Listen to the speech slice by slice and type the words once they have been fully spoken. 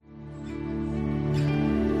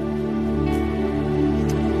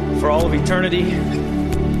for all of eternity,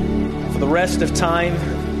 for the rest of time,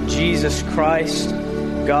 Jesus Christ,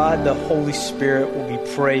 God the Holy Spirit will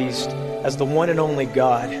be praised as the one and only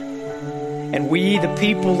God. And we, the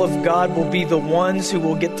people of God, will be the ones who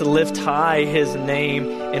will get to lift high His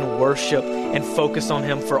name and worship and focus on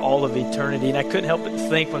Him for all of eternity. And I couldn't help but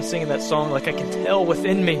think when singing that song, like I can tell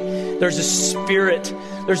within me, there's a spirit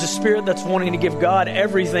that's wanting to give God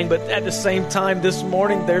everything, but at the same time this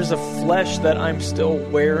morning, there's a flesh that I'm still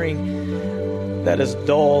wearing that is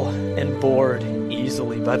dull and bored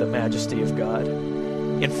easily by the majesty of God.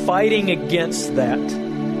 And fighting against that,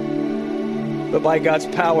 but by God's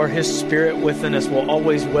power, His Spirit within us will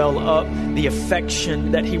always well up the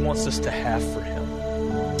affection that He wants us to have for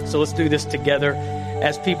Him. So let's do this together.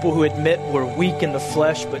 As people who admit we're weak in the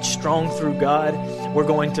flesh but strong through God, we're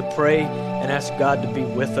going to pray and ask God to be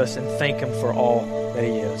with us and thank Him for all that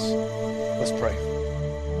He is. Let's pray.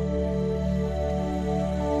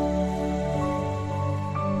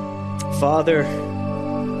 Father,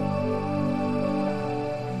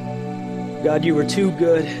 God, You are too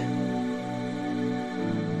good.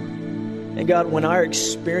 And God, when our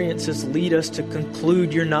experiences lead us to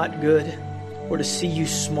conclude You're not good, or to see You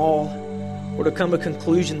small, or to come to a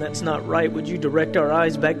conclusion that's not right, would You direct our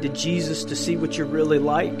eyes back to Jesus to see what You're really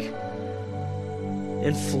like?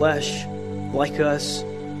 In flesh, like us,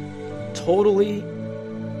 totally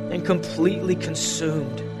and completely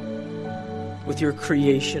consumed with Your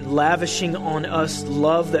creation, lavishing on us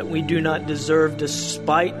love that we do not deserve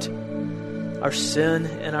despite our sin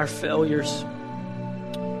and our failures.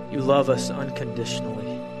 You love us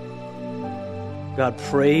unconditionally. God,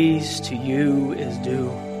 praise to You is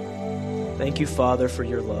due. Thank You, Father, for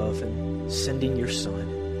Your love and sending Your Son.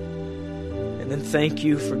 And then thank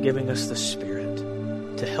You for giving us the Spirit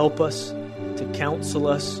to help us, to counsel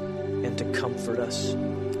us, and to comfort us.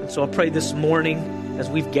 And so I pray this morning, as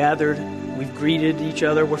we've gathered, we've greeted each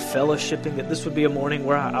other, we're fellowshipping, that this would be a morning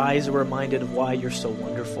where our eyes are reminded of why You're so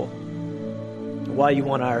wonderful, why You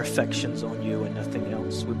want our affections on You and nothing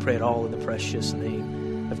else. We pray it all in the precious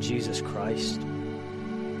name of Jesus Christ.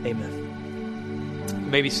 Amen.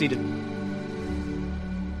 You may be seated.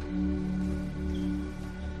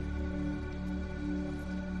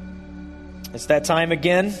 It's that time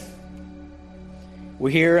again. We're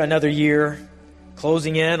here another year,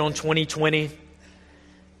 closing in on 2020,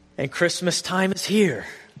 and Christmas time is here.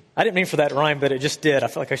 I didn't mean for that to rhyme, but it just did. I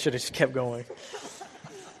feel like I should have just kept going.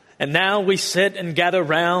 And now we sit and gather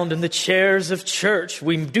round in the chairs of church.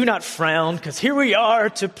 We do not frown, because here we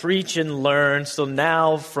are to preach and learn. So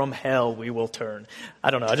now from hell we will turn.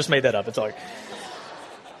 I don't know. I just made that up. It's all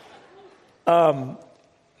right.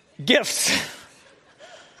 Gifts.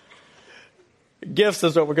 Gifts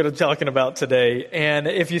is what we're going to be talking about today. And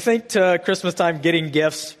if you think to Christmas time getting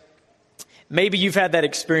gifts, maybe you've had that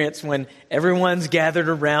experience when everyone's gathered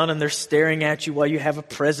around and they're staring at you while you have a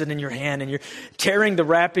present in your hand and you're tearing the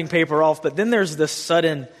wrapping paper off. But then there's this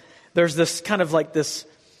kind of like this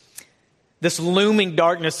looming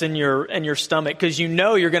darkness in your stomach, because you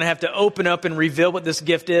know you're going to have to open up and reveal what this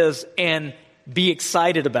gift is and be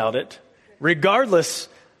excited about it, regardless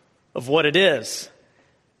of what it is.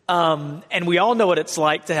 And we all know what it's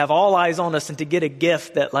like to have all eyes on us and to get a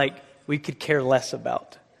gift that we could care less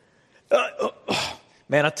about.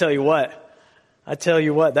 Man, I tell you what,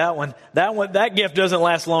 that gift doesn't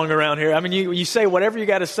last long around here. I mean, you say whatever you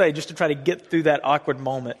got to say just to try to get through that awkward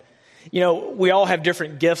moment. You know, we all have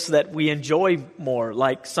different gifts that we enjoy more.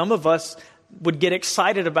 Like some of us would get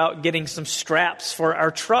excited about getting some straps for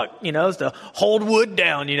our truck, to hold wood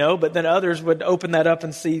down, but then others would open that up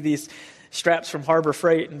and see these straps from Harbor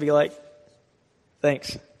Freight and be like,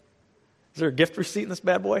 thanks. Is there a gift receipt in this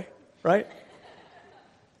bad boy? Right?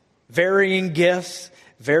 Varying gifts,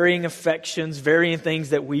 varying affections, varying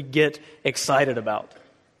things that we get excited about.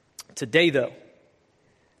 Today,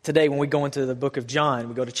 when we go into the book of John,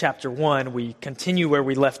 we go to chapter 1, we continue where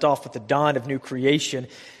we left off with the dawn of new creation.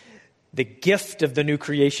 The gift of the new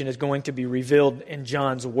creation is going to be revealed in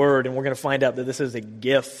John's word, and we're going to find out that this is a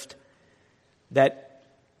gift that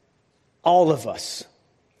all of us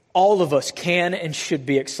can and should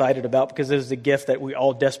be excited about, because it is a gift that we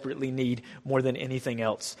all desperately need more than anything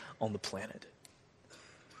else on the planet.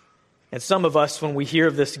 And some of us, when we hear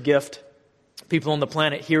of this gift, people on the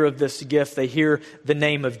planet hear of this gift, they hear the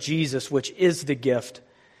name of Jesus, which is the gift.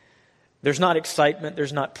 There's not excitement,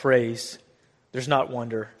 there's not praise, there's not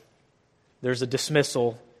wonder. There's a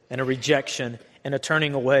dismissal and a rejection and a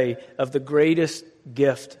turning away of the greatest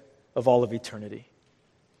gift of all of eternity.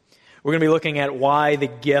 We're going to be looking at why the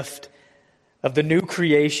gift of the new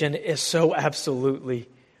creation is so absolutely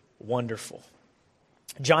wonderful.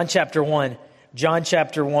 John chapter 1, John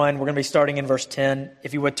chapter 1, we're going to be starting in verse 10.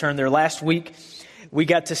 If you would turn there. Last week, we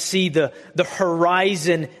got to see the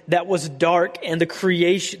horizon that was dark and the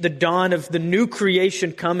creation, the dawn of the new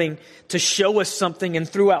creation coming to show us something. And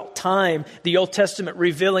throughout time, the Old Testament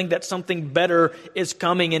revealing that something better is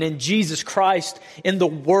coming. And in Jesus Christ, in the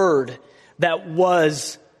Word that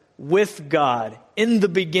was with God in the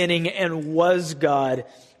beginning and was God,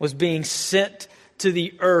 was being sent to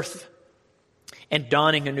the earth and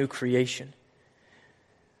dawning a new creation.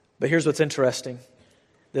 But here's what's interesting.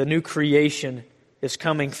 The new creation is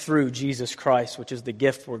coming through Jesus Christ, which is the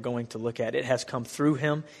gift we're going to look at. It has come through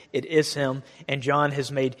Him. It is Him. And John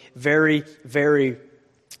has made very, very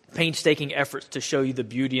painstaking efforts to show you the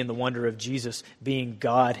beauty and the wonder of Jesus being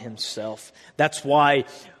God Himself. That's why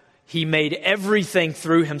He made everything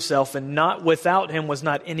through Himself, and not without Him was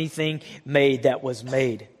not anything made that was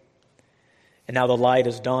made. And now the light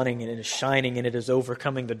is dawning and it is shining and it is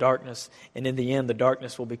overcoming the darkness. And in the end, the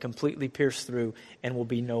darkness will be completely pierced through and will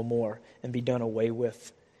be no more and be done away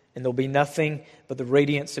with. And there'll be nothing but the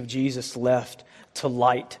radiance of Jesus left to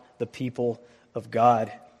light the people of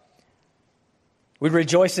God. We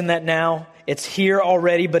rejoice in that now. It's here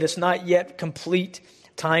already, but it's not yet complete.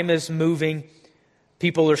 Time is moving.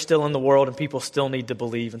 People are still in the world and people still need to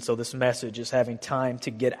believe. And so this message is having time to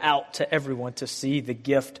get out to everyone to see the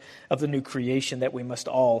gift of the new creation that we must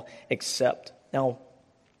all accept. Now,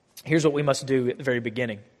 here's what we must do at the very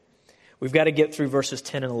beginning. We've got to get through verses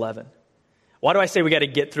 10 and 11. Why do I say we got to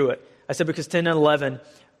get through it? I said because 10 and 11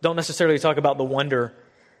 don't necessarily talk about the wonder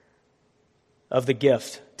of the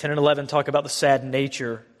gift. 10 and 11 talk about the sad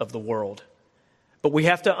nature of the world. But we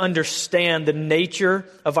have to understand the nature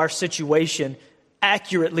of our situation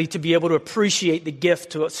accurately to be able to appreciate the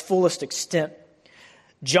gift to its fullest extent.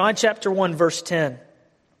 John chapter 1, verse 10.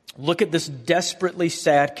 Look at this desperately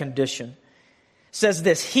sad condition. It says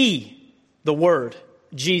this: He, the Word,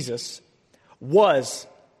 Jesus, was.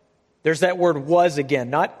 There's that word was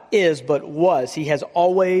again. Not is, but was. He has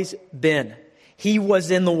always been. He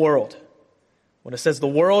was in the world. When it says the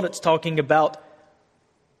world, it's talking about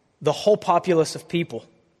the whole populace of people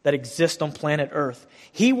that exist on planet Earth.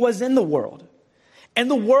 He was in the world. And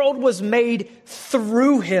the world was made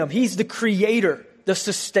through Him. He's the creator, the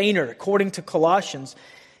sustainer, according to Colossians.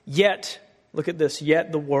 Yet, look at this,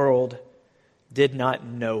 yet the world did not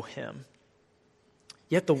know Him.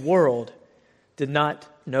 Yet the world did not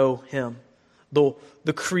know Him. The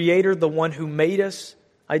creator, the one who made us,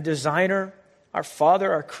 our designer, our Father,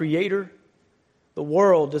 our creator, the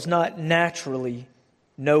world does not naturally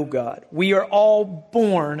know God. We are all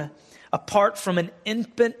born apart from an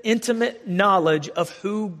intimate knowledge of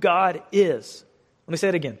who God is. Let me say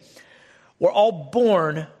it again. We're all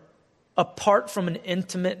born apart from an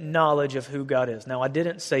intimate knowledge of who God is. Now, I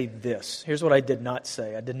didn't say this. Here's what I did not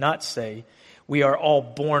say. I did not say we are all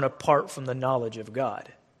born apart from the knowledge of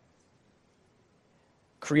God.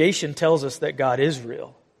 Creation tells us that God is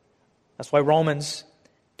real. That's why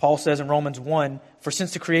Paul says in Romans 1, for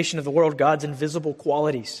since the creation of the world, God's invisible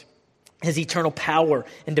qualities, His eternal power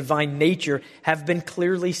and divine nature have been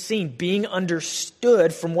clearly seen, being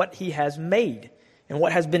understood from what He has made and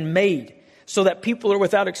what has been made, so that people are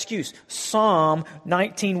without excuse. Psalm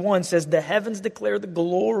 19:1 says, the heavens declare the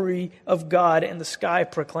glory of God and the sky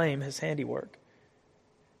proclaim His handiwork.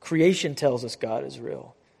 Creation tells us God is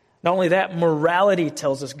real. Not only that, morality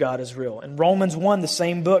tells us God is real. In Romans 1, the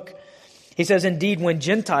same book, he says, indeed, when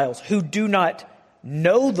Gentiles who do not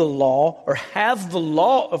know the law or have the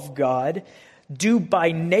law of God do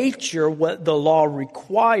by nature what the law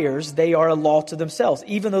requires, they are a law to themselves,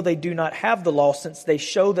 even though they do not have the law, since they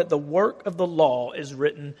show that the work of the law is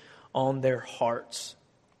written on their hearts.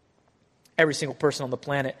 Every single person on the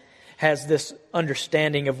planet has this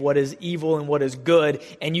understanding of what is evil and what is good,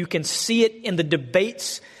 and you can see it in the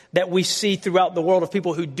debates that we see throughout the world of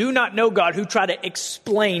people who do not know God, who try to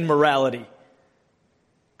explain morality,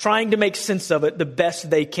 trying to make sense of it the best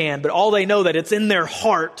they can, but all they know that it's in their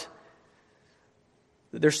heart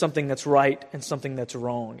that there's something that's right and something that's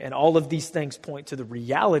wrong. And all of these things point to the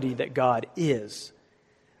reality that God is.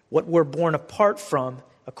 What we're born apart from,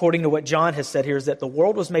 according to what John has said here, is that the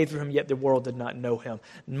world was made through Him, yet the world did not know Him.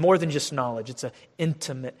 More than just knowledge, it's an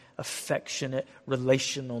intimate, affectionate,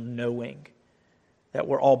 relational knowing that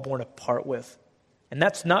we're all born apart with. And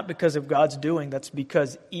that's not because of God's doing, that's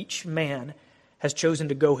because each man has chosen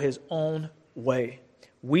to go his own way.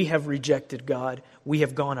 We have rejected God. We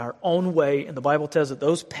have gone our own way. And the Bible tells that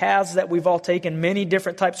those paths that we've all taken, many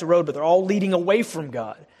different types of road, but they're all leading away from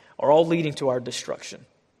God, are all leading to our destruction.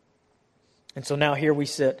 And so now here we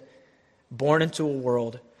sit, born into a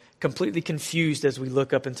world completely confused as we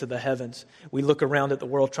look up into the heavens. We look around at the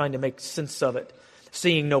world trying to make sense of it,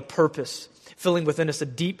 seeing no purpose, filling within us a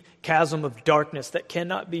deep chasm of darkness that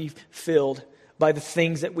cannot be filled by the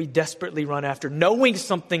things that we desperately run after, knowing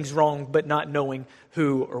something's wrong, but not knowing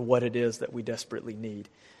who or what it is that we desperately need.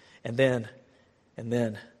 And then,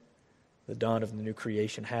 the dawn of the new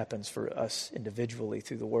creation happens for us individually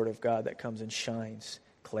through the Word of God that comes and shines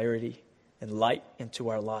clarity and light into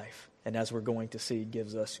our life. And as we're going to see,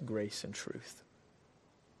 gives us grace and truth.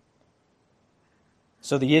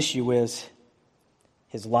 So the issue is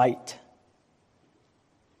His light.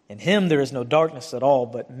 In Him there is no darkness at all,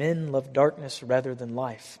 but men love darkness rather than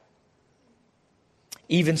life.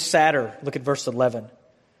 Even sadder, look at verse 11.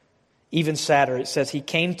 Even sadder, it says, He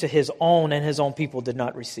came to His own, and His own people did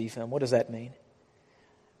not receive Him. What does that mean?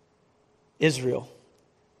 Israel,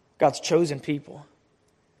 God's chosen people.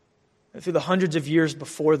 Through the hundreds of years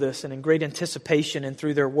before this, and in great anticipation, and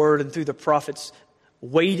through their word and through the prophets,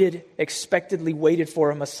 expectantly waited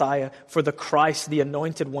for a Messiah, for the Christ, the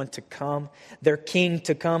anointed one, to come, their king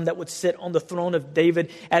to come that would sit on the throne of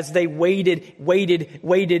David. As they waited,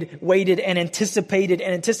 and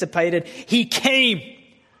anticipated, He came.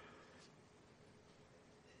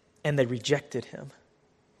 And they rejected Him.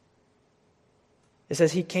 It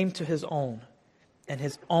says He came to His own, and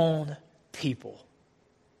His own people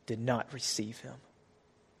did not receive Him.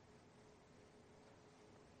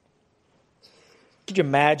 Could you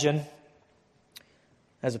imagine,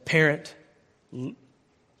 as a parent,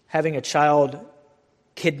 having a child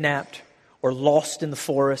kidnapped or lost in the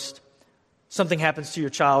forest? Something happens to your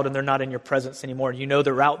child and they're not in your presence anymore. You know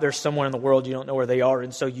they're out there somewhere in the world. You don't know where they are.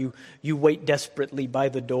 And so you wait desperately by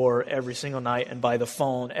the door every single night and by the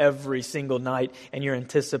phone every single night. And you're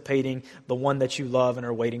anticipating the one that you love and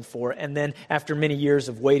are waiting for. And then after many years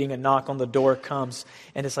of waiting, a knock on the door comes.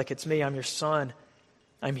 And it's like, it's me, I'm your son.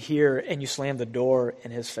 I'm here. And you slam the door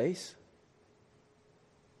in his face.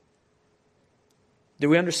 Do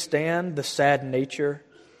we understand the sad nature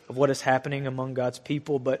of what is happening among God's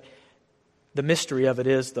people? But the mystery of it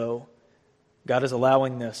is, though, God is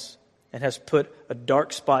allowing this and has put a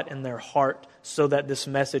dark spot in their heart so that this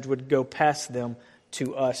message would go past them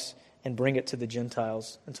to us and bring it to the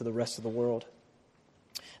Gentiles and to the rest of the world.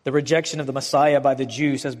 The rejection of the Messiah by the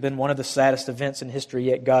Jews has been one of the saddest events in history,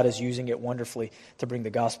 yet God is using it wonderfully to bring the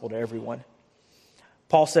gospel to everyone.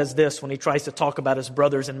 Paul says this when he tries to talk about his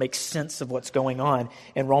brothers and make sense of what's going on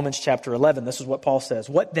in Romans chapter 11. This is what Paul says.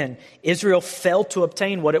 What then? Israel failed to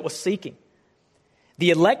obtain what it was seeking. The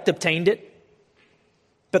elect obtained it,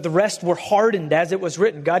 but the rest were hardened, as it was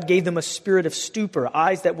written. God gave them a spirit of stupor,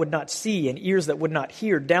 eyes that would not see and ears that would not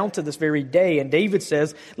hear, down to this very day. And David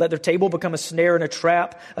says, let their table become a snare and a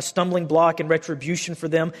trap, a stumbling block and retribution for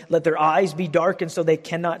them. Let their eyes be darkened so they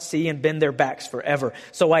cannot see, and bend their backs forever.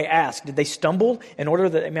 So I ask, did they stumble in order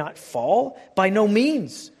that they may not fall? By no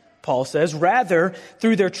means, Paul says. Rather,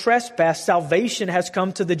 through their trespass, salvation has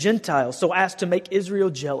come to the Gentiles, so as to make Israel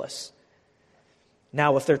jealous.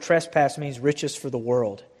 Now, if their trespass means riches for the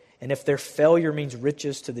world, and if their failure means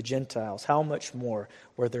riches to the Gentiles, how much more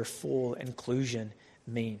will their full inclusion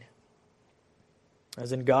mean?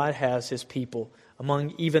 As in, God has His people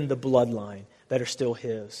among even the bloodline that are still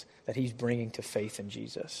His, that He's bringing to faith in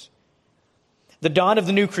Jesus. The dawn of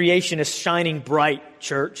the new creation is shining bright,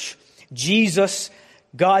 church. Jesus,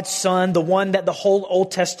 God's Son, the one that the whole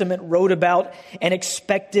Old Testament wrote about and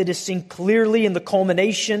expected, is seen clearly in the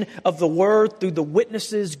culmination of the Word through the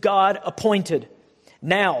witnesses God appointed.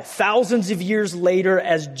 Now, thousands of years later,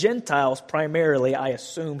 as Gentiles primarily, I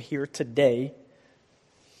assume here today,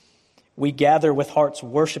 we gather with hearts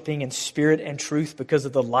worshiping in spirit and truth because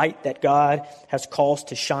of the light that God has caused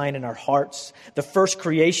to shine in our hearts. The first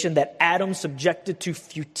creation that Adam subjected to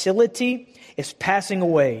futility is passing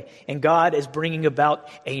away, and God is bringing about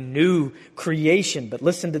a new creation. But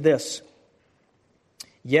listen to this.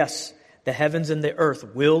 Yes, the heavens and the earth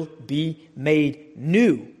will be made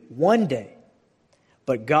new one day.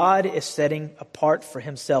 But God is setting apart for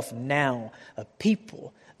Himself now a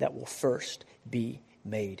people that will first be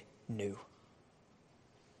made new.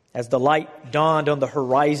 As the light dawned on the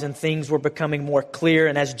horizon, things were becoming more clear.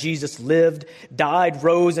 And as Jesus lived, died,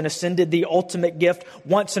 rose, and ascended, the ultimate gift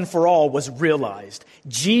once and for all was realized.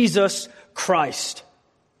 Jesus Christ,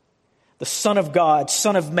 the Son of God,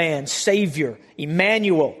 Son of Man, Savior,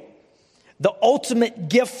 Emmanuel. The ultimate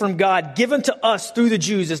gift from God given to us through the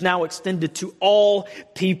Jews is now extended to all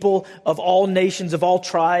people of all nations, of all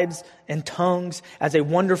tribes and tongues, as a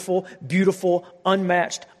wonderful, beautiful,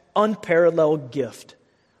 unmatched, unparalleled gift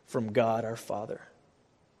from God our Father.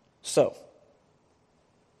 So,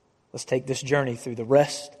 let's take this journey through the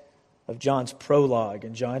rest of John's prologue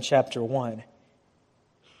in John chapter 1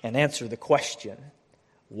 and answer the question,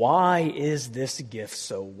 why is this gift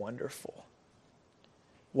so wonderful?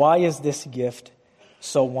 Why is this gift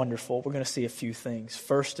so wonderful? We're going to see a few things.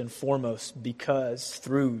 First and foremost, because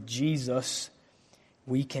through Jesus,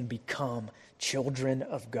 we can become children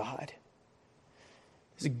of God.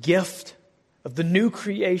 The gift of the new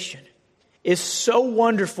creation is so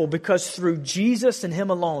wonderful because through Jesus and Him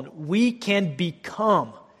alone, we can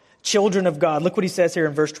become children of God. Look what He says here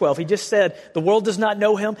in verse 12. He just said, the world does not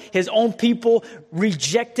know Him. His own people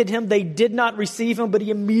rejected Him. They did not receive Him, but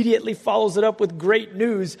He immediately follows it up with great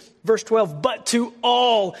news. Verse 12, but to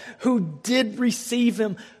all who did receive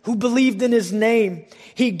Him, who believed in His name,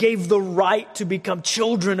 He gave the right to become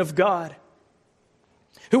children of God,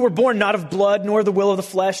 who were born not of blood, nor the will of the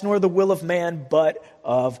flesh, nor the will of man, but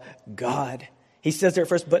of God. He says there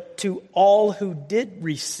first, but to all who did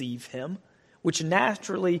receive Him, which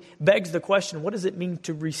naturally begs the question, what does it mean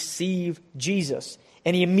to receive Jesus?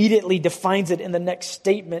 And he immediately defines it in the next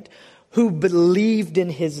statement, who believed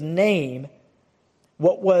in His name.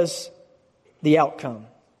 What was the outcome?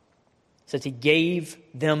 It says He gave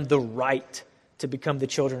them the right to become the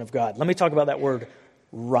children of God. Let me talk about that word,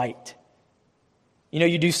 right. You know,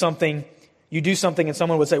 you do something and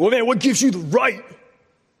someone would say, well, man, what gives you the right?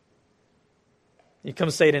 You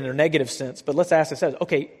come say it in a negative sense, but let's ask ourselves,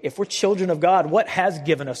 okay, if we're children of God, what has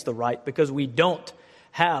given us the right? Because we don't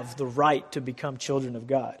have the right to become children of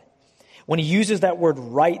God. When he uses that word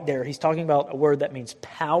right there, he's talking about a word that means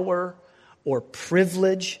power or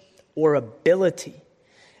privilege or ability.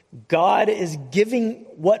 God is giving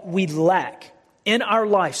what we lack in our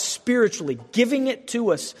life spiritually, giving it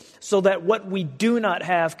to us so that what we do not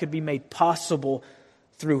have could be made possible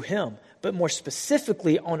through Him. But more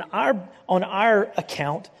specifically on our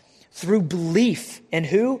account, through belief in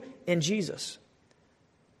who? In Jesus.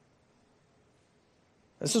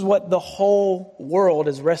 This is what the whole world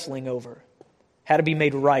is wrestling over. How to be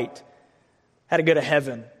made right. How to go to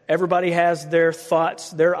heaven. Everybody has their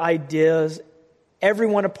thoughts, their ideas.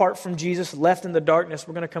 Everyone apart from Jesus, left in the darkness,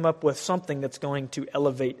 we're going to come up with something that's going to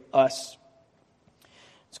elevate us.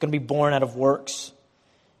 It's going to be born out of works.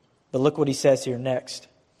 But look what he says here next.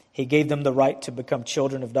 He gave them the right to become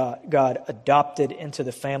children of God, adopted into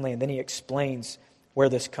the family. And then he explains where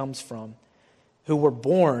this comes from. Who were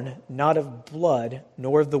born not of blood,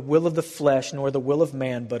 nor of the will of the flesh, nor the will of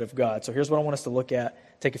man, but of God. So here's what I want us to look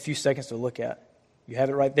at. Take a few seconds to look at. You have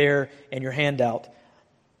it right there in your handout.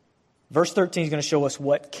 Verse 13 is going to show us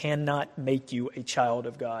what cannot make you a child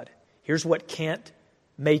of God. Here's what can't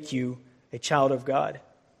make you a child of God.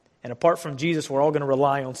 And apart from Jesus, we're all going to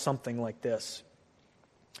rely on something like this.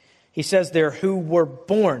 He says there, who were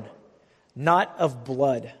born not of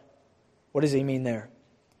blood. What does he mean there?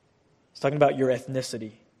 He's talking about your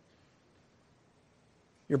ethnicity.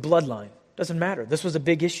 Your bloodline. Doesn't matter. This was a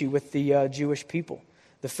big issue with the Jewish people.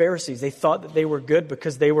 The Pharisees, they thought that they were good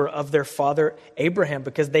because they were of their father Abraham,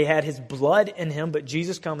 because they had his blood in him. But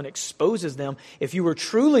Jesus comes and exposes them. If you were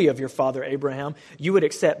truly of your father Abraham, you would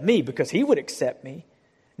accept me because he would accept me.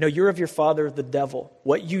 No, you're of your father the devil.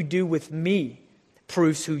 What you do with me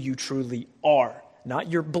proves who you truly are, not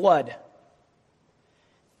your blood.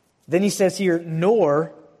 Then he says here,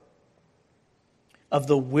 nor of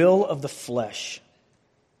the will of the flesh.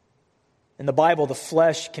 In the Bible, the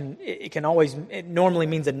flesh it normally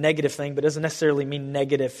means a negative thing, but doesn't necessarily mean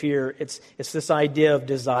negative here. It's this idea of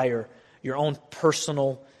desire, your own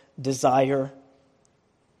personal desire.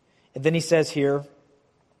 And then he says here,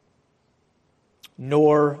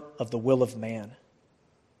 nor of the will of man.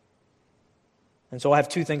 And so I have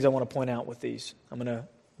two things I want to point out with these. I'm going to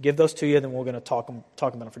give those to you, then we're going to talk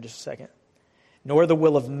about them for just a second. Nor the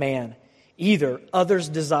will of man. Either others'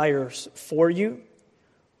 desires for you,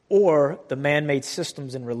 or the man-made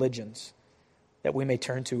systems and religions that we may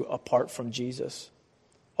turn to apart from Jesus.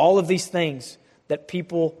 All of these things that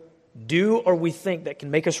people do or we think that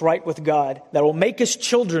can make us right with God, that will make us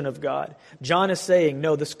children of God. John is saying,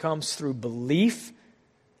 no, this comes through belief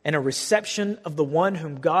and a reception of the one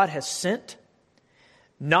whom God has sent,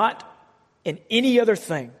 not in any other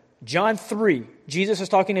thing. John 3, Jesus is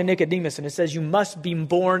talking to Nicodemus and it says, you must be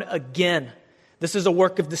born again. This is a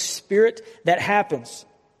work of the Spirit that happens.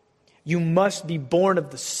 You must be born of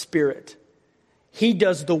the Spirit. He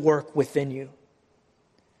does the work within you.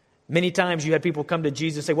 Many times you had people come to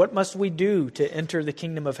Jesus and say, what must we do to enter the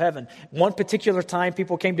kingdom of heaven? One particular time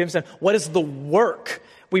people came to him and said, what is the work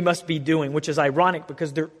we must be doing? Which is ironic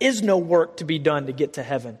because there is no work to be done to get to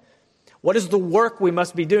heaven. What is the work we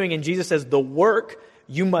must be doing? And Jesus says, the work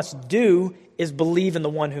you must do is believe in the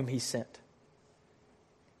one whom he sent.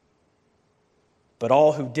 But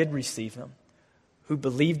all who did receive him, who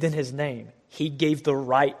believed in his name, he gave the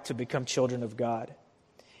right to become children of God.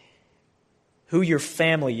 Who your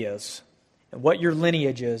family is and what your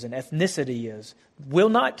lineage is and ethnicity is will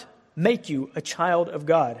not make you a child of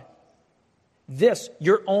God. This,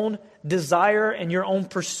 your own desire and your own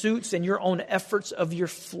pursuits and your own efforts of your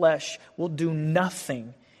flesh will do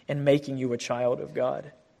nothing in making you a child of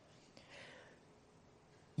God.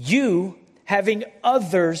 You, having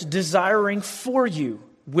others desiring for you,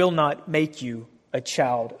 will not make you a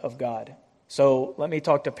child of God. So let me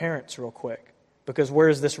talk to parents real quick, because where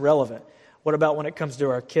is this relevant? What about when it comes to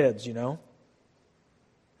our kids, Are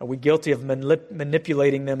we guilty of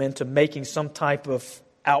manipulating them into making some type of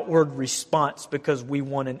outward response because we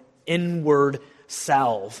want an inward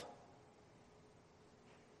salve?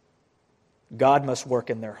 God must work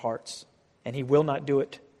in their hearts, and He will not do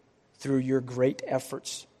it through your great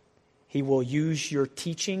efforts. He will use your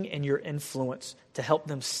teaching and your influence to help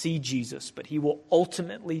them see Jesus, but He will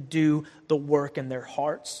ultimately do the work in their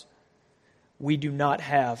hearts. We do not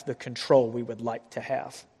have the control we would like to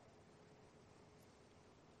have.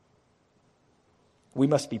 We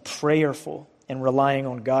must be prayerful and relying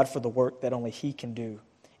on God for the work that only He can do.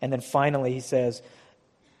 And then finally He says,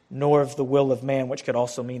 nor of the will of man, which could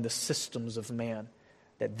also mean the systems of man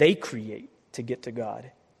that they create to get to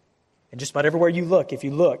God. And just about everywhere you look, if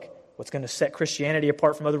you look, what's going to set Christianity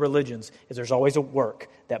apart from other religions is there's always a work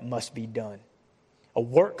that must be done. A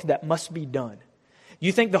work that must be done.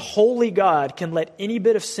 You think the holy God can let any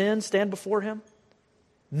bit of sin stand before Him?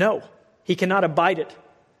 No, He cannot abide it.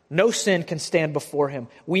 No sin can stand before Him.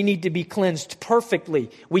 We need to be cleansed perfectly.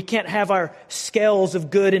 We can't have our scales of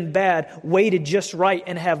good and bad weighted just right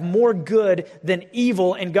and have more good than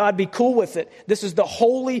evil and God be cool with it. This is the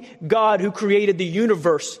holy God who created the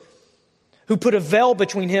universe, who put a veil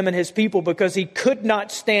between Him and His people because He could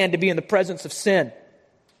not stand to be in the presence of sin.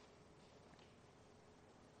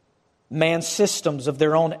 Man's systems of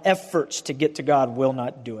their own efforts to get to God will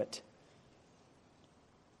not do it.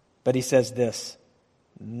 But He says this,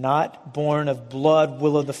 not born of blood,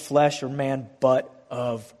 will of the flesh, or man, but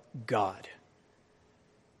of God.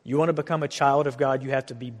 You want to become a child of God, you have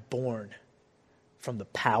to be born from the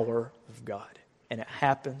power of God. And it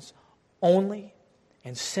happens only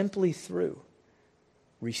and simply through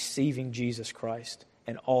receiving Jesus Christ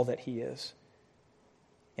and all that He is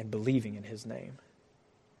and believing in His name.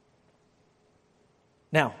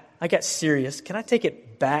 Now, I got serious. Can I take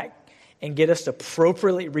it back and get us to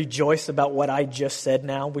appropriately rejoice about what I just said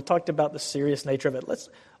now? We talked about the serious nature of it. Let's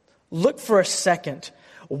look for a second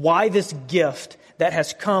why this gift that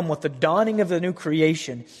has come with the dawning of the new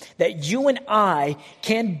creation, that you and I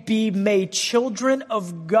can be made children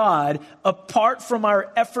of God apart from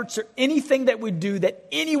our efforts or anything that we do, that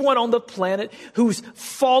anyone on the planet who's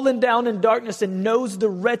fallen down in darkness and knows the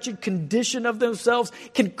wretched condition of themselves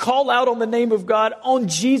can call out on the name of God, on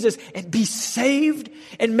Jesus, and be saved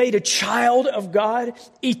and made a child of God,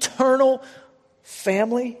 eternal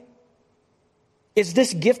family. Is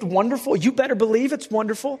this gift wonderful? You better believe it's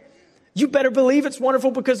wonderful. You better believe it's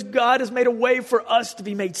wonderful because God has made a way for us to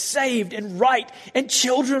be made saved and right and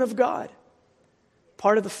children of God.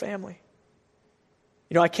 Part of the family.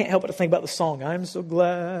 I can't help but to think about the song, I'm so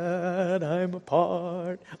glad I'm a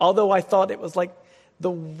part. Although I thought it was like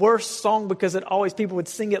the worst song because people would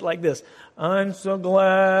sing it like this. I'm so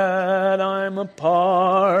glad I'm a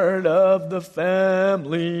part of the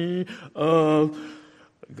family of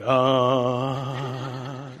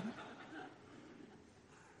God.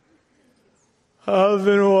 I've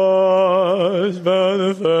been washed by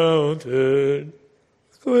the fountain,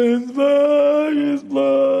 cleansed by His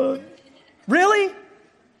blood. Really?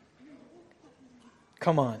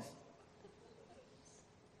 Come on.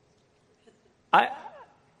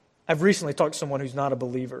 I've recently talked to someone who's not a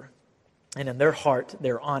believer, and in their heart,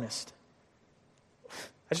 they're honest.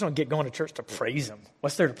 I just don't get going to church to praise Him.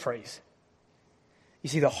 What's there to praise? You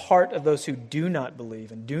see, the heart of those who do not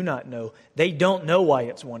believe and do not know, they don't know why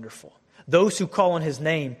it's wonderful. Those who call on His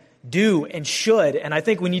name do and should, and I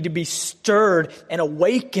think we need to be stirred and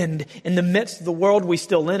awakened in the midst of the world we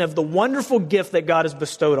still live in of the wonderful gift that God has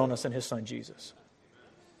bestowed on us in His Son Jesus.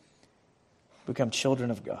 Become children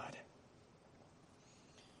of God.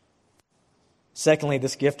 Secondly,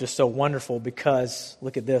 this gift is so wonderful because,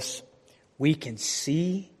 look at this, we can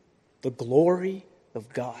see the glory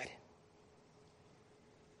of God.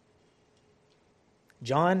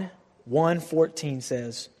 John 1:14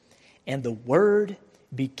 says, and the Word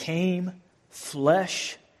became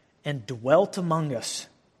flesh and dwelt among us,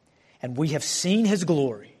 and we have seen His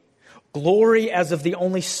glory, Glory as of the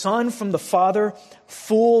only Son from the Father,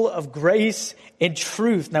 full of grace and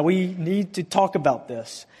truth. Now we need to talk about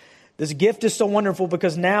this. This gift is so wonderful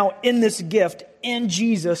because now in this gift, in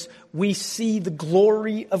Jesus, we see the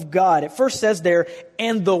glory of God. It first says there,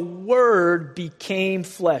 and the Word became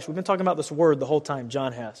flesh. We've been talking about this Word the whole time,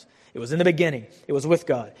 John has. It was in the beginning. It was with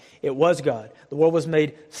God. It was God. The world was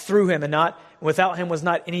made through Him, and not without Him was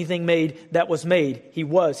not anything made that was made. He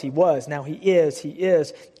was. Now He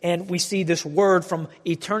is. And we see this Word from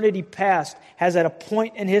eternity past has at a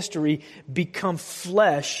point in history become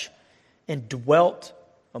flesh and dwelt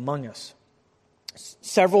among us.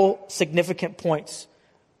 Several significant points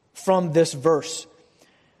from this verse.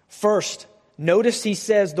 First, notice he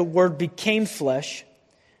says the Word became flesh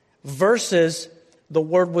versus the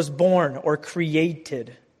Word was born or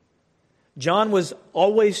created. John was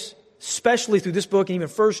always, especially through this book and even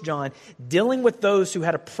 1 John, dealing with those who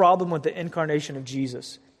had a problem with the incarnation of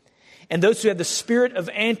Jesus. And those who had the spirit of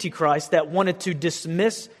Antichrist that wanted to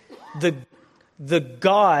dismiss the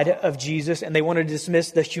God of Jesus, and they wanted to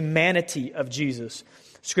dismiss the humanity of Jesus.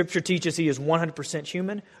 Scripture teaches He is 100%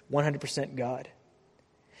 human, 100% God.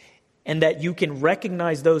 And that you can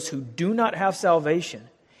recognize those who do not have salvation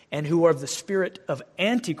and who are of the spirit of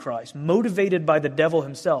Antichrist, motivated by the devil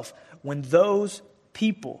himself, when those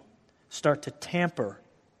people start to tamper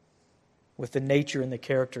with the nature and the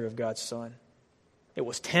character of God's Son. It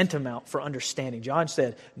was tantamount for understanding. John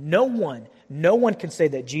said, no one can say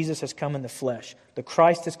that Jesus has come in the flesh, the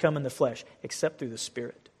Christ has come in the flesh, except through the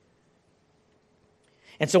Spirit.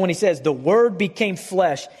 And so when he says the Word became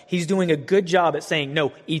flesh, he's doing a good job at saying,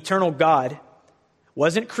 no, eternal God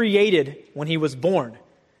wasn't created when He was born.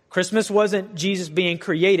 Christmas wasn't Jesus being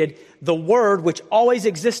created. The Word, which always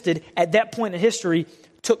existed at that point in history,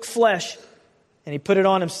 took flesh and He put it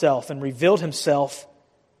on Himself and revealed Himself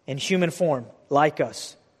in human form, like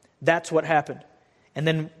us. That's what happened. And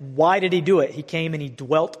then why did He do it? He came and He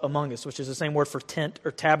dwelt among us, which is the same word for tent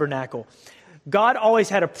or tabernacle. God always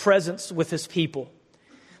had a presence with His people.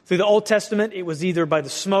 Through the Old Testament, it was either by the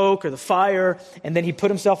smoke or the fire, and then He put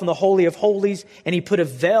Himself in the Holy of Holies, and He put a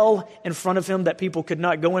veil in front of Him that people could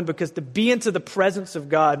not go in, because to be into the presence of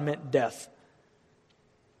God meant death.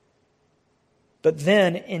 But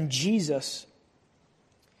then in Jesus,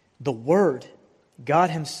 the Word, God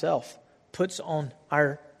Himself, puts on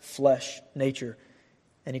our flesh nature,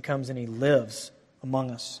 and He comes and He lives among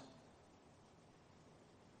us,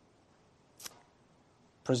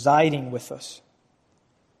 presiding with us.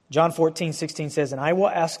 John 14:16 says, and I will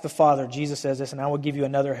ask the Father, Jesus says this, and I will give you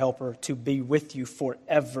another helper to be with you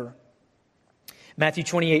forever. Matthew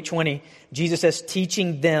 28:20, Jesus says,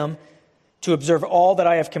 teaching them to observe all that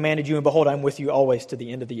I have commanded you, and behold, I'm with you always to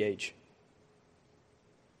the end of the age.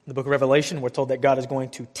 In the book of Revelation, we're told that God is going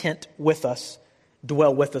to tent with us,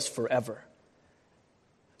 dwell with us forever.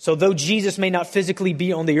 So though Jesus may not physically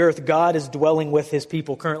be on the earth, God is dwelling with His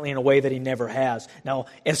people currently in a way that He never has. Now,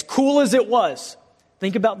 as cool as it was,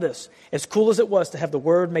 think about this, as cool as it was to have the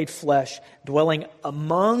Word made flesh, dwelling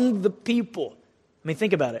among the people. I mean,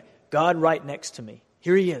 think about it. God right next to me.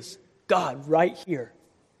 Here He is. God right here.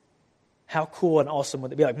 How cool and awesome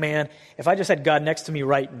would it be? Like, man, if I just had God next to me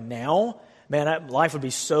right now, man, life would be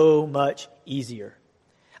so much easier.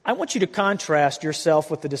 I want you to contrast yourself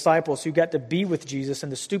with the disciples who got to be with Jesus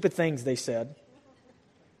and the stupid things they said,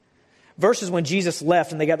 versus when Jesus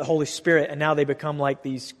left and they got the Holy Spirit and now they become like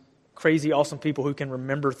these crazy, awesome people who can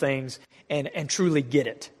remember things and truly get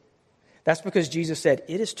it. That's because Jesus said,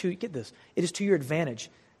 it is to your advantage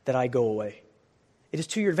that I go away. It is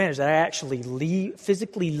to your advantage that I actually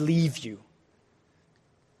physically leave you.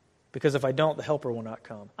 Because if I don't, the helper will not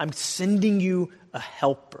come. I'm sending you a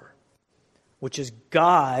helper, which is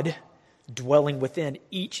God dwelling within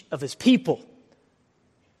each of His people.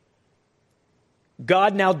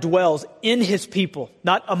 God now dwells in His people,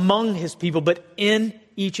 not among His people, but in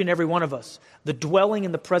each and every one of us. The dwelling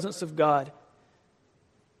in the presence of God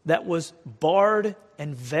that was barred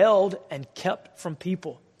and veiled and kept from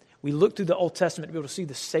people. We look through the Old Testament to be able to see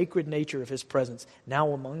the sacred nature of His presence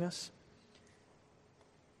now among us.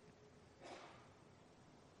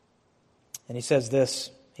 And He says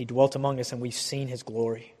this, He dwelt among us and we've seen His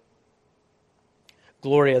glory.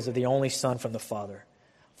 Glory as of the only Son from the Father,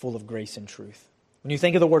 full of grace and truth. When you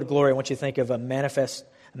think of the word glory, I want you to think of a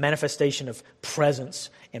manifestation of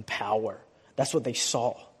presence and power. That's what they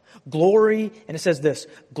saw. Glory, and it says this,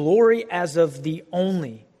 glory as of the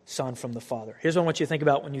only Son from the Father. Here's what I want you to think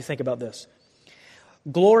about when you think about this.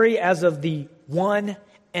 Glory as of the one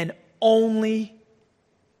and only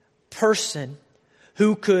person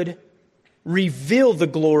who could reveal the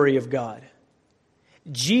glory of God.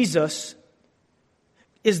 Jesus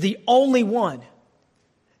is the only one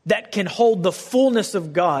that can hold the fullness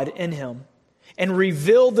of God in him and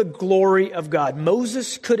reveal the glory of God.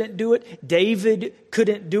 Moses couldn't do it. David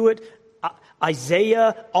couldn't do it.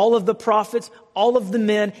 Isaiah, all of the prophets, all of the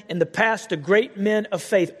men in the past, the great men of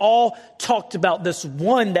faith, all talked about this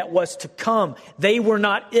one that was to come. They were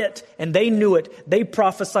not it, and they knew it. They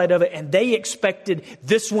prophesied of it, and they expected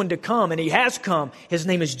this one to come, and he has come. His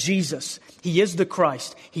name is Jesus. He is the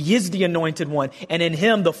Christ. He is the anointed one, and in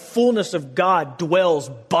him the fullness of God dwells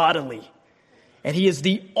bodily. And he is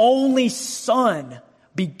the only Son,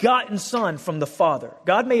 begotten Son from the Father.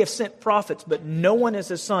 God may have sent prophets, but no one is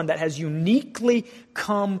his Son that has uniquely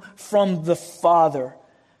come from the Father.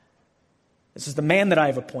 This is the man that I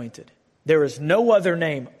have appointed. There is no other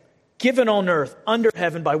name given on earth under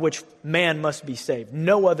heaven by which man must be saved.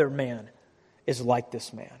 No other man is like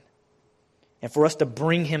this man. And for us to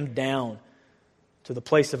bring him down to the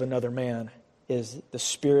place of another man is the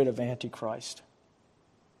spirit of Antichrist.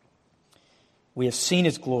 We have seen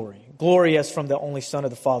his glory. Glory as from the only Son of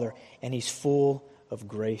the Father, and he's full of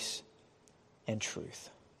grace and truth.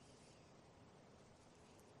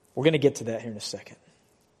 We're going to get to that here in a second.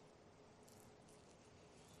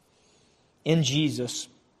 In Jesus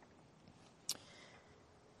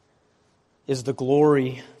is the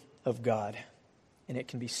glory of God, and it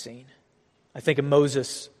can be seen. I think of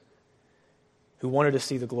Moses, who wanted to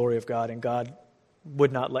see the glory of God, and God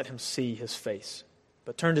would not let him see his face,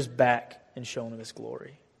 but turned his back and shown him his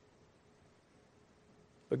glory.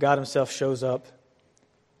 But God himself shows up,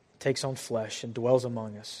 takes on flesh, and dwells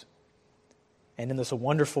among us. And in this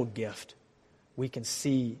wonderful gift, we can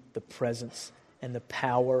see the presence and the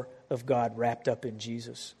power of God wrapped up in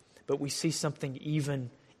Jesus. But we see something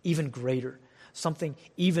even greater, something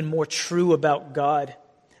even more true about God,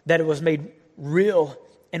 that it was made real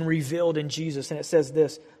and revealed in Jesus. And it says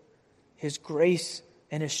this: his grace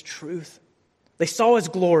and his truth. They saw his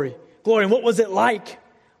glory. And what was it like?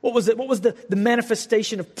 What was the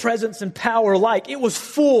manifestation of presence and power like? It was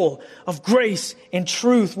full of grace and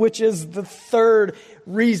truth, which is the third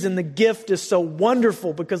reason the gift is so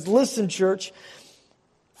wonderful. Because listen, church,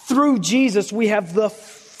 through Jesus we have the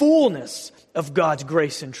fullness of God's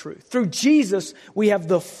grace and truth. Through Jesus we have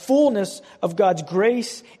the fullness of God's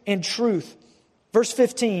grace and truth. Verse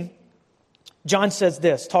 15, John says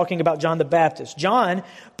this, talking about John the Baptist. John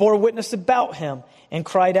bore witness about him and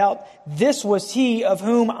cried out, "This was he of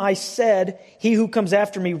whom I said, he who comes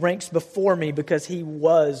after me ranks before me, because he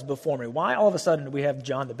was before me." Why all of a sudden do we have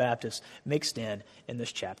John the Baptist mixed in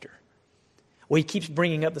this chapter? Well, he keeps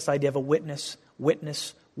bringing up this idea of a witness.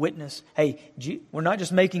 Hey, we're not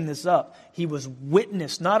just making this up. He was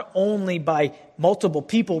witnessed not only by multiple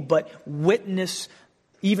people, but witness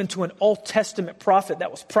even to an Old Testament prophet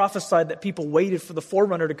that was prophesied that people waited for the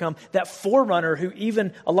forerunner to come. That forerunner, who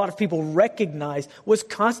even a lot of people recognized, was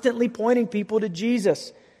constantly pointing people to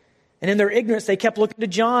Jesus. And in their ignorance, they kept looking to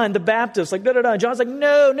John the Baptist, like, no. John's like,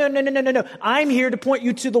 no. I'm here to point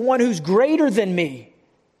you to the one who's greater than me.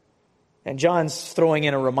 And John's throwing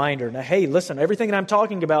in a reminder. Now, hey, listen, everything that I'm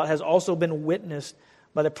talking about has also been witnessed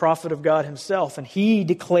by the prophet of God himself. And he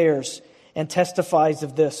declares and testifies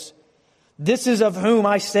of this. This is of whom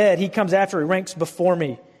I said, he comes after, he ranks before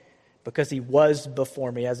me, because he was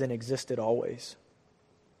before me, as in existed always.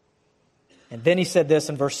 And then he said this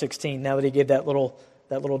in verse 16, now that he gave that little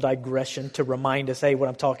digression to remind us, hey, what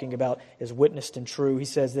I'm talking about is witnessed and true. He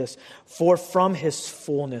says this: "For from his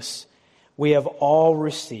fullness we have all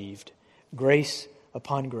received grace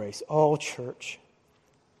upon grace." Oh, church,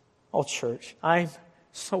 I'm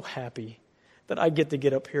so happy that I get to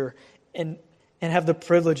get up here and have the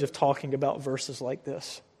privilege of talking about verses like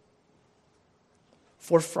this.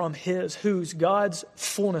 For from whose God's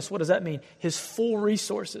fullness, what does that mean? His full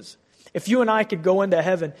resources. If you and I could go into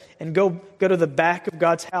heaven and go to the back of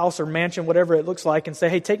God's house or mansion, whatever it looks like, and say,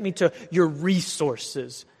 hey, take me to your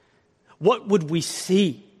resources, what would we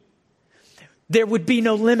see? There would be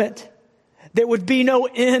no limit. There would be no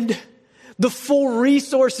end. The full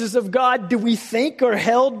resources of God, do we think, are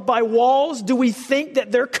held by walls? Do we think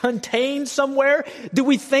that they're contained somewhere? Do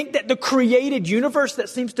we think that the created universe that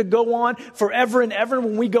seems to go on forever and ever,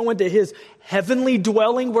 when we go into his heavenly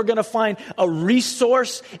dwelling, we're going to find a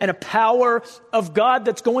resource and a power of God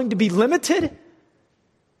that's going to be limited?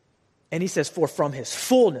 And he says, for from his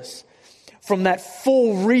fullness, from that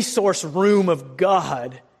full resource room of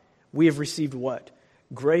God, we have received what?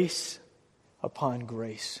 Grace upon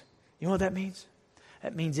grace. You know what that means?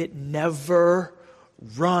 That means it never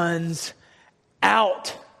runs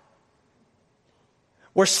out.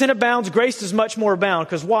 Where sin abounds, grace is much more abound.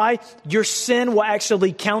 Because why? Your sin will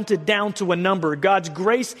actually count it down to a number. God's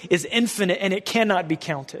grace is infinite and it cannot be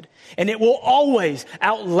counted. And it will always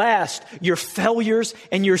outlast your failures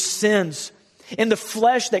and your sins. In the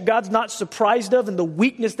flesh that God's not surprised of, and the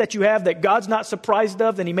weakness that you have that God's not surprised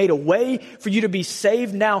of, and He made a way for you to be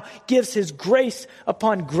saved, now gives His grace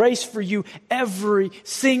upon grace for you every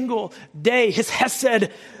single day. His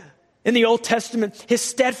hesed in the Old Testament, His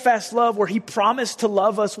steadfast love where He promised to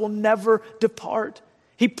love us will never depart.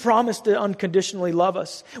 He promised to unconditionally love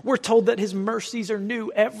us. We're told that His mercies are new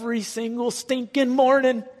every single stinking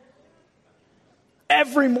morning.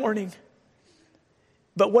 Every morning.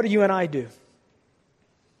 But what do you and I do?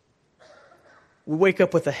 We wake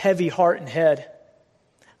up with a heavy heart and head,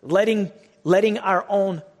 letting our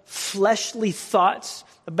own fleshly thoughts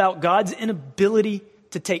about God's inability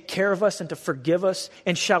to take care of us and to forgive us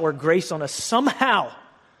and shower grace on us somehow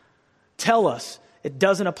tell us it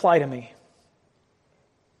doesn't apply to me.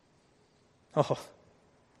 Oh,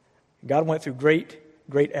 God went through great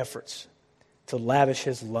efforts to lavish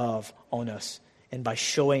His love on us, and by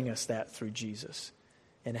showing us that through Jesus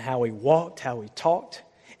and how He walked, how He talked.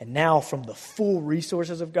 And now from the full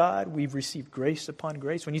resources of God, we've received grace upon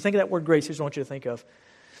grace. When you think of that word grace, here's what I want you to think of.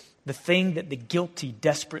 The thing that the guilty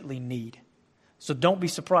desperately need. So don't be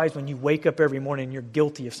surprised when you wake up every morning and you're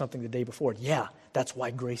guilty of something the day before. Yeah, that's why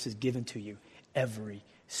grace is given to you every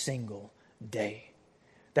single day.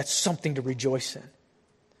 That's something to rejoice in.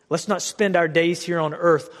 Let's not spend our days here on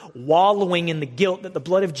earth wallowing in the guilt that the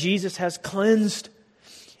blood of Jesus has cleansed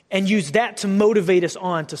and use that to motivate us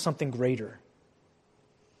on to something greater.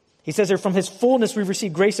 He says there, from His fullness we've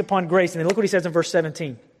received grace upon grace. And then look what He says in verse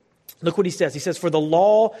 17. Look what He says. He says, for the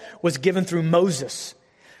law was given through Moses.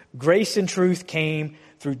 Grace and truth came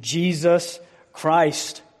through Jesus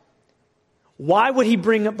Christ. Why would He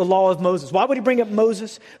bring up the law of Moses? Why would He bring up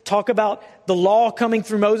Moses, talk about the law coming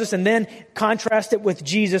through Moses, and then contrast it with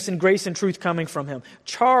Jesus and grace and truth coming from Him?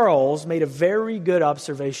 Charles made a very good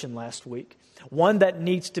observation last week. One that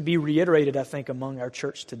needs to be reiterated, I think, among our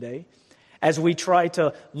church today, as we try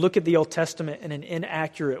to look at the Old Testament in an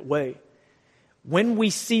inaccurate way. When we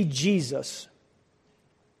see Jesus,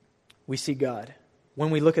 we see God. When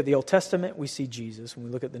we look at the Old Testament, we see Jesus. When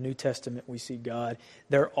we look at the New Testament, we see God.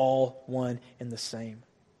 They're all one and the same.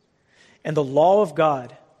 And the law of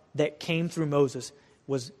God that came through Moses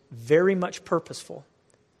was very much purposeful,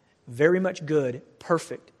 very much good,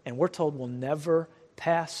 perfect, and we're told will never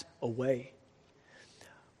pass away.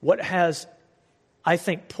 What has, I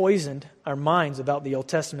think, poisoned our minds about the Old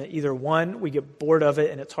Testament, either one, we get bored of it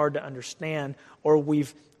and it's hard to understand, or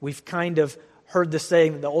we've kind of heard the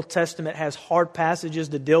saying that the Old Testament has hard passages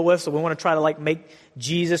to deal with, so we want to try to make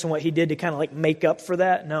Jesus and what He did to kind of make up for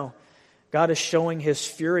that. No. God is showing His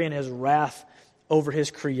fury and His wrath over His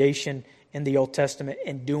creation in the Old Testament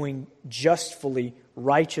and doing justfully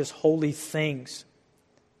righteous, holy things.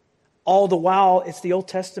 All the while, it's the Old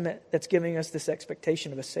Testament that's giving us this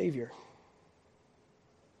expectation of a Savior.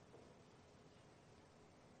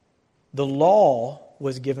 The law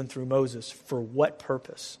was given through Moses for what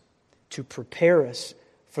purpose? To prepare us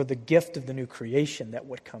for the gift of the new creation that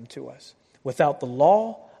would come to us. Without the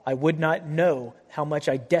law, I would not know how much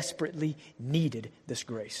I desperately needed this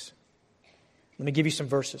grace. Let me give you some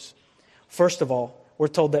verses. First of all, we're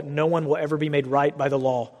told that no one will ever be made right by the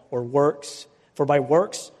law or works. For by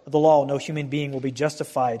works of the law, no human being will be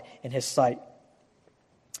justified in his sight,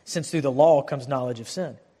 since through the law comes knowledge of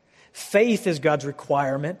sin. Faith is God's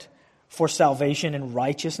requirement for salvation and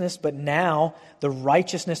righteousness, but now the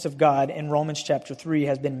righteousness of God in Romans chapter 3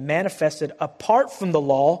 has been manifested apart from the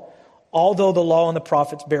law. Although the law and the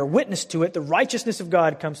prophets bear witness to it, the righteousness of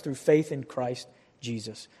God comes through faith in Christ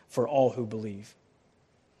Jesus for all who believe.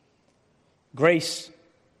 Grace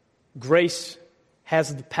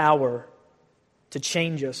has the power to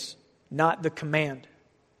change us, not the command.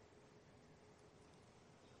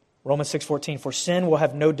 Romans 6:14, for sin will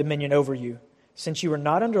have no dominion over you, since you are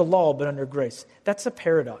not under law but under grace. That's a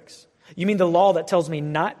paradox. You mean the law that tells me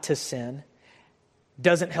not to sin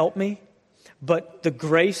doesn't help me, but the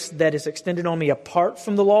grace that is extended on me apart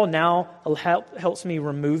from the law now helps me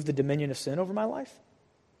remove the dominion of sin over my life?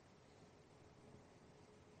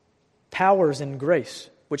 Powers in grace,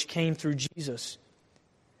 which came through Jesus.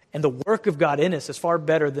 And the work of God in us is far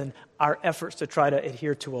better than our efforts to try to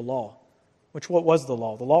adhere to a law. What was the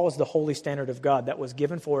law? The law was the holy standard of God that was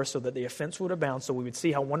given for us so that the offense would abound, so we would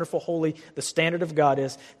see how wonderful, holy the standard of God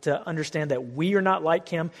is, to understand that we are not like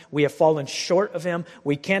Him. We have fallen short of Him.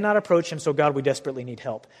 We cannot approach Him, so God, we desperately need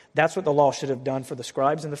help. That's what the law should have done for the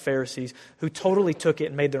scribes and the Pharisees, who totally took it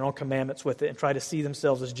and made their own commandments with it and tried to see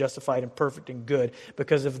themselves as justified and perfect and good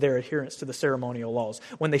because of their adherence to the ceremonial laws,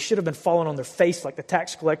 when they should have been falling on their face like the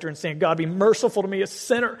tax collector and saying, God, be merciful to me, a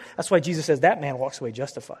sinner. That's why Jesus says that man walks away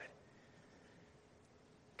justified.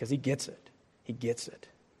 Because he gets it. He gets it.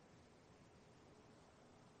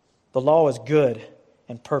 The law is good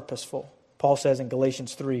and purposeful. Paul says in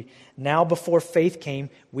Galatians 3, now before faith came,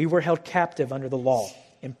 we were held captive under the law,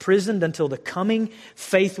 imprisoned until the coming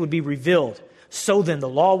faith would be revealed. So then the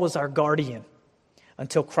law was our guardian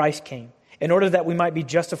until Christ came, in order that we might be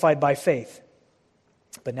justified by faith.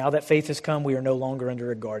 But now that faith has come, we are no longer under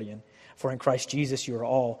a guardian. For in Christ Jesus you are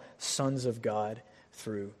all sons of God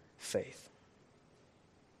through faith.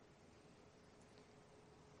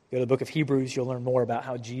 Go to the book of Hebrews, you'll learn more about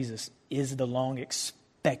how Jesus is the long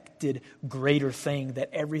expected greater thing that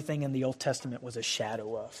everything in the Old Testament was a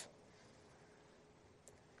shadow of.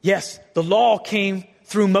 Yes, the law came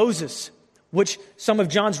through Moses, which some of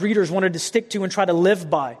John's readers wanted to stick to and try to live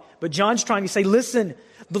by. But John's trying to say, listen,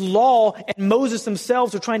 the law and Moses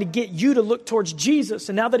themselves are trying to get you to look towards Jesus.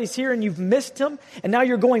 And now that He's here and you've missed Him, and now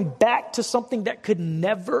you're going back to something that could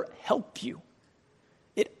never help you.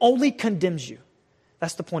 It only condemns you.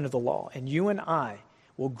 That's the point of the law. And you and I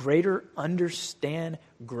will greater understand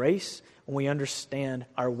grace when we understand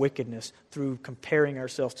our wickedness through comparing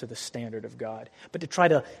ourselves to the standard of God. But to try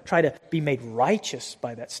to be made righteous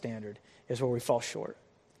by that standard is where we fall short.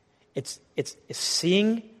 It's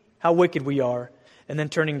seeing how wicked we are and then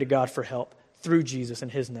turning to God for help through Jesus in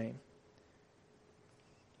His name.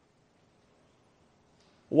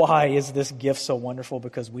 Why is this gift so wonderful?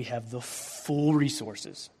 Because we have the full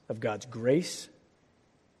resources of God's grace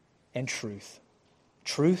and truth.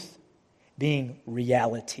 Truth being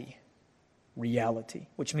reality. Reality,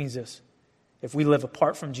 which means this. If we live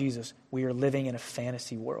apart from Jesus, we are living in a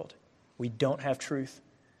fantasy world. We don't have truth.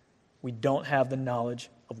 We don't have the knowledge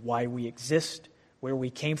of why we exist, where we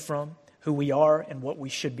came from, who we are, and what we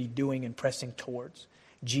should be doing and pressing towards.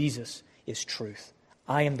 Jesus is truth.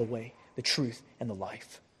 I am the way, the truth, and the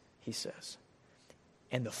life, He says.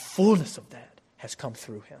 And the fullness of that has come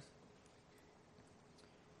through Him.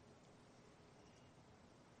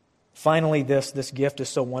 Finally, this gift is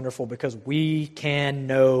so wonderful because we can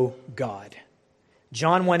know God.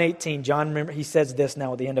 John 1:18, John, remember, he says this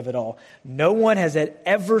now at the end of it all. No one has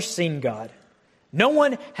ever seen God. No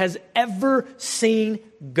one has ever seen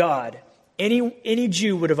God. Any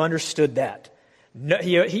Jew would have understood that. No,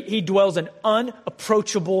 he dwells in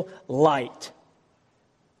unapproachable light.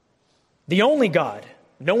 The only God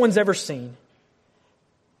no one's ever seen.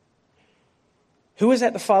 Who is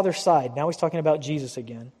at the Father's side? Now he's talking about Jesus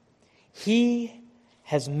again. He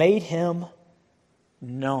has made Him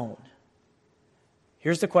known.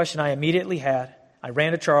 Here's the question I immediately had. I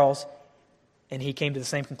ran to Charles, and he came to the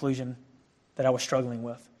same conclusion that I was struggling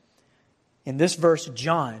with. In this verse,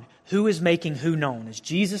 John, who is making who known? Is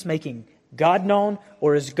Jesus making God known,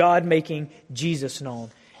 or is God making Jesus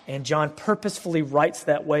known? And John purposefully writes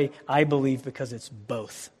that way, I believe, because it's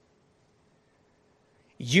both.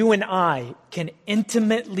 You and I can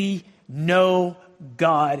intimately know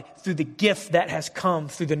God through the gift that has come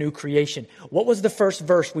through the new creation. What was the first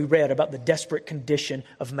verse we read about the desperate condition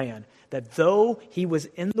of man? That though He was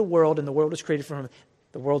in the world and the world was created for Him,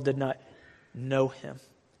 the world did not know Him.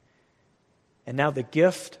 And now the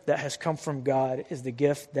gift that has come from God is the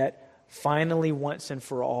gift that finally, once and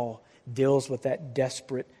for all, deals with that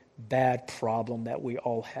desperate, bad problem that we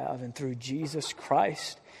all have. And through Jesus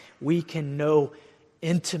Christ, we can know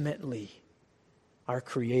intimately our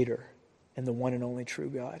Creator and the one and only true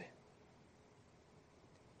God.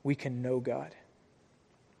 We can know God.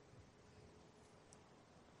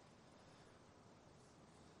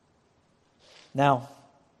 Now,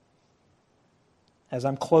 as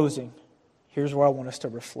I'm closing, here's where I want us to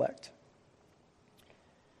reflect.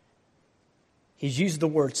 He's used the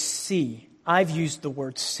word see. I've used the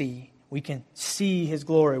word see. We can see His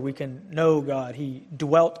glory. We can know God. He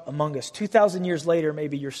dwelt among us. 2,000 years later,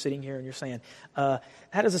 maybe you're sitting here and you're saying, how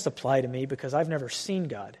does this apply to me? Because I've never seen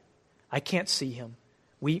God. I can't see Him.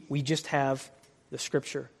 We just have the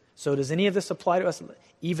Scripture. So does any of this apply to us?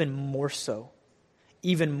 Even more so.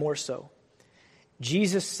 Even more so.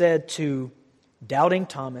 Jesus said to doubting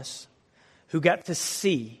Thomas, who got to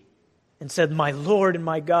see and said, my Lord and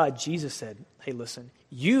my God, Jesus said, hey, listen,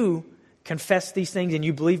 you confess these things and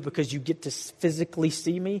you believe because you get to physically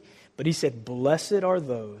see me. But He said, blessed are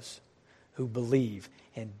those who believe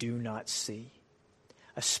and do not see.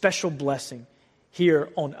 A special blessing here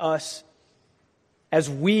on us as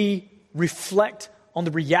we reflect on the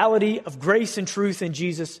reality of grace and truth in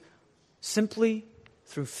Jesus simply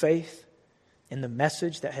through faith in the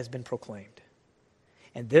message that has been proclaimed.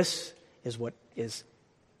 And this is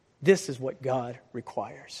what God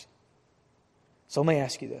requires. So let me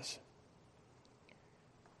ask you this.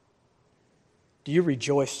 Do you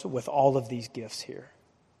rejoice with all of these gifts here?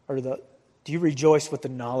 Or do you rejoice with the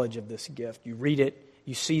knowledge of this gift? You read it,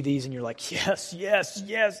 you see these, and you're like, yes, yes,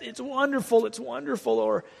 yes, it's wonderful, it's wonderful.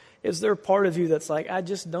 Or is there a part of you that's like, I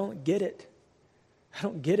just don't get it? I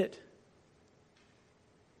don't get it.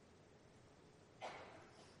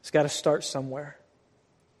 It's got to start somewhere.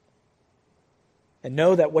 And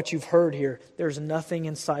know that what you've heard here, there's nothing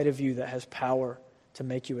inside of you that has power to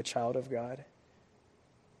make you a child of God.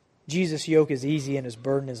 Jesus' yoke is easy and His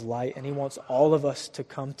burden is light, and He wants all of us to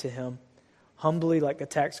come to Him humbly like a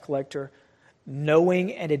tax collector,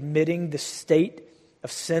 knowing and admitting the state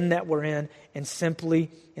of sin that we're in, and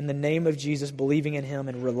simply, in the name of Jesus, believing in Him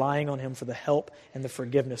and relying on Him for the help and the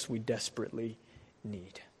forgiveness we desperately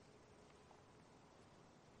need.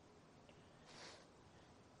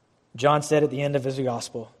 John said at the end of his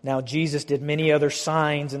gospel, "Now Jesus did many other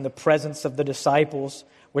signs in the presence of the disciples,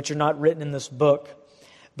 which are not written in this book,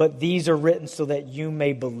 but these are written so that you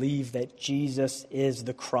may believe that Jesus is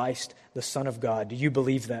the Christ, the Son of God." Do you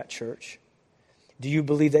believe that, church? Do you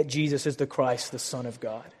believe that Jesus is the Christ, the Son of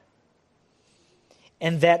God?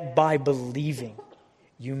 And that by believing,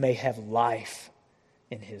 you may have life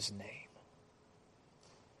in His name.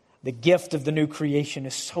 The gift of the new creation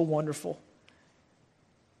is so wonderful.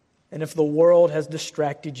 And if the world has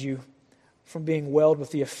distracted you from being welled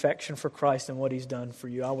with the affection for Christ and what He's done for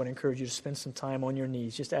you, I would encourage you to spend some time on your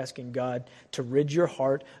knees just asking God to rid your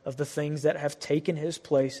heart of the things that have taken His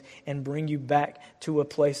place and bring you back to a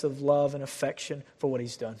place of love and affection for what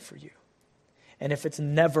He's done for you. And if it's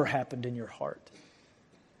never happened in your heart,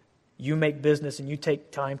 you make business and you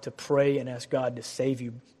take time to pray and ask God to save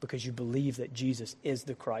you because you believe that Jesus is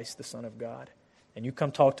the Christ, the Son of God. And you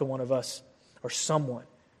come talk to one of us or someone.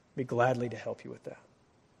 Be gladly to help you with that.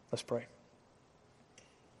 Let's pray.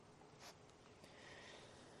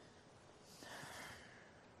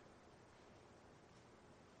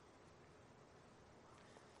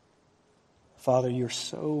 Father, You're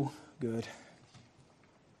so good.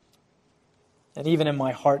 And even in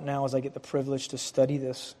my heart now, as I get the privilege to study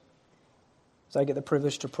this, as I get the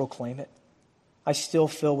privilege to proclaim it, I still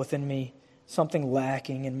feel within me something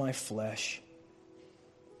lacking in my flesh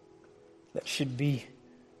that should be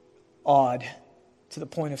awed to the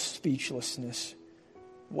point of speechlessness.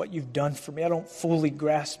 What You've done for me, I don't fully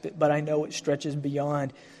grasp it, but I know it stretches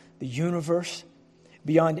beyond the universe,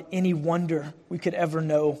 beyond any wonder we could ever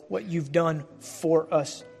know. What You've done for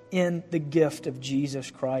us in the gift of Jesus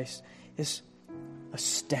Christ is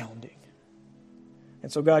astounding.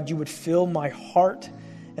 And so, God, You would fill my heart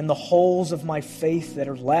and the holes of my faith that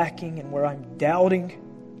are lacking and where I'm doubting.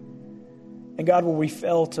 And God, where we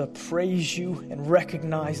fail to praise You and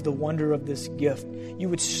recognize the wonder of this gift, You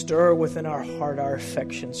would stir within our heart our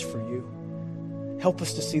affections for You. Help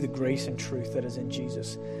us to see the grace and truth that is in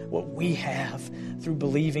Jesus, what we have through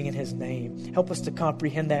believing in His name. Help us to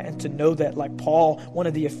comprehend that and to know that, like Paul, one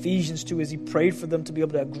of the Ephesians too, as he prayed for them to be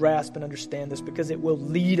able to grasp and understand this, because it will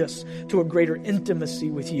lead us to a greater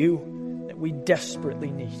intimacy with You that we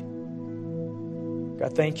desperately need.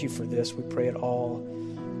 God, thank You for this. We pray it all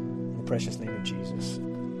in the precious name of Jesus.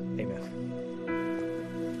 Amen.